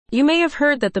You may have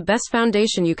heard that the best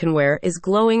foundation you can wear is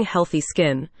glowing, healthy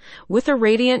skin. With a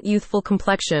radiant, youthful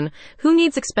complexion, who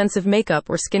needs expensive makeup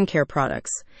or skincare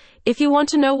products? If you want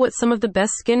to know what some of the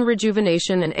best skin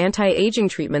rejuvenation and anti-aging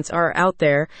treatments are out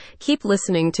there, keep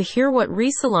listening to hear what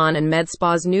Resalon and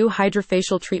MedSpa's new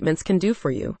HydraFacial treatments can do for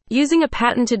you. Using a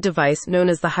patented device known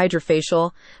as the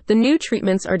HydraFacial, the new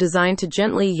treatments are designed to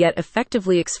gently yet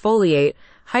effectively exfoliate,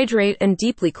 hydrate, and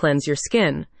deeply cleanse your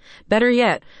skin. Better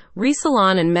yet,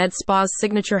 Resalon and MedSpa's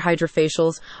signature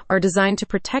HydraFacials are designed to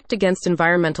protect against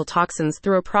environmental toxins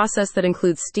through a process that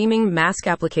includes steaming, mask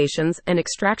applications, and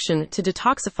extraction to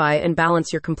detoxify and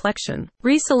balance your complexion.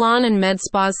 Resalon and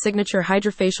MedSpa's signature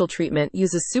HydraFacial treatment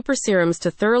uses super serums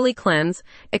to thoroughly cleanse,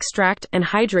 extract, and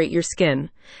hydrate your skin.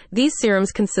 These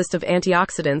serums consist of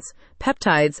antioxidants,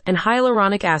 peptides, and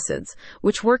hyaluronic acids,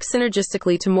 which work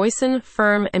synergistically to moisten,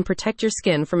 firm, and protect your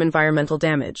skin from environmental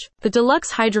damage. The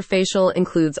Deluxe HydraFacial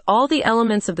includes all the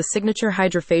elements of the signature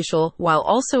HydraFacial while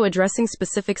also addressing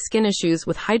specific skin issues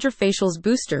with HydraFacial's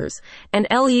boosters and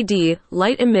LED,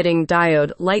 light-emitting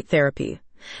diode, light therapy.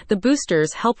 The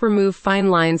boosters help remove fine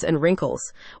lines and wrinkles,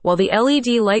 while the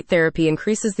LED light therapy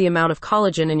increases the amount of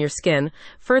collagen in your skin,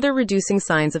 further reducing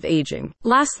signs of aging.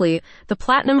 Lastly, the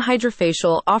Platinum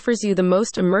HydraFacial offers you the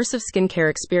most immersive skincare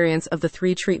experience of the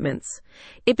three treatments.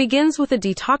 It begins with a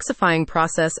detoxifying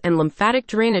process and lymphatic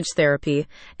drainage therapy,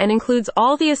 and includes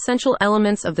all the essential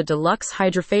elements of the Deluxe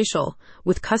HydraFacial,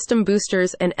 with custom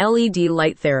boosters and LED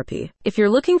light therapy. If you're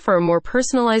looking for a more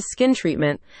personalized skin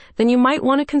treatment, then you might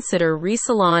want to consider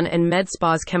Resalon and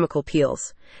MedSpa's chemical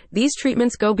peels. These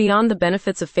treatments go beyond the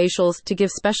benefits of facials to give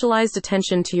specialized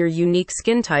attention to your unique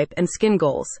skin type and skin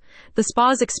goals. The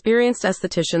spa's experienced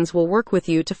estheticians will work with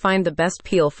you to find the best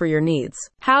peel for your needs.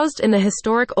 Housed in the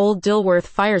historic Old Dilworth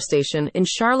Fire Station in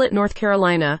Charlotte, North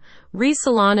Carolina,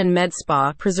 Resalon and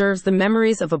MedSpa preserves the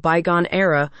memories of a bygone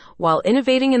era while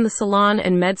innovating in the salon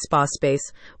and MedSpa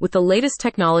space with the latest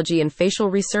technology in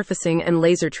facial resurfacing and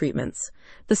laser treatments.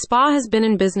 The spa has been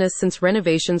in business since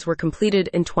renovations were completed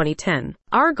in 2010.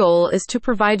 Our goal is to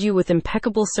provide you with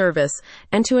impeccable service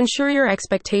and to ensure your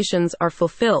expectations are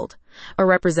fulfilled, a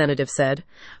representative said.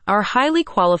 Our highly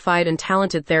qualified and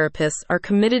talented therapists are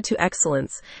committed to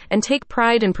excellence and take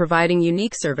pride in providing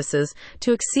unique services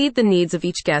to exceed the needs of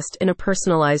each guest in a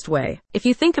personalized way. If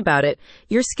you think about it,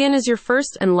 your skin is your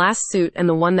first and last suit and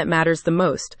the one that matters the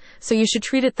most, so you should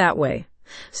treat it that way.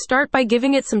 Start by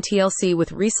giving it some TLC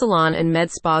with Resalon and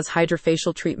MedSpa's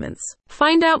HydraFacial treatments.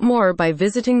 Find out more by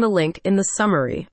visiting the link in the summary.